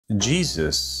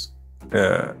Jesus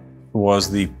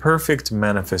was the perfect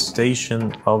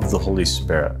manifestation of the Holy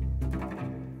Spirit.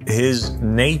 His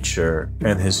nature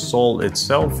and his soul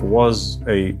itself was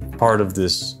a part of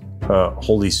this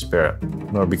Holy Spirit,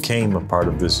 or became a part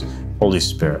of this Holy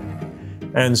Spirit.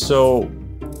 And so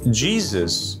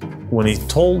Jesus, when he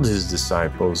told his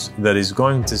disciples that he's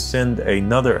going to send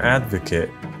another advocate,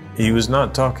 he was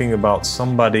not talking about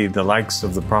somebody the likes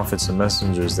of the prophets and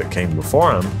messengers that came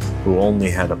before him, who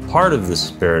only had a part of the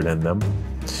Spirit in them,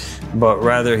 but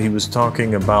rather he was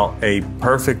talking about a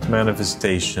perfect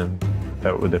manifestation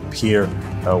that would appear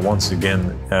once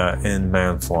again in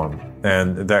man form.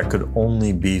 And that could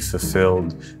only be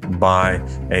fulfilled by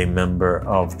a member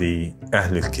of the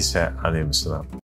Ahl al-Kisa alayhim salam.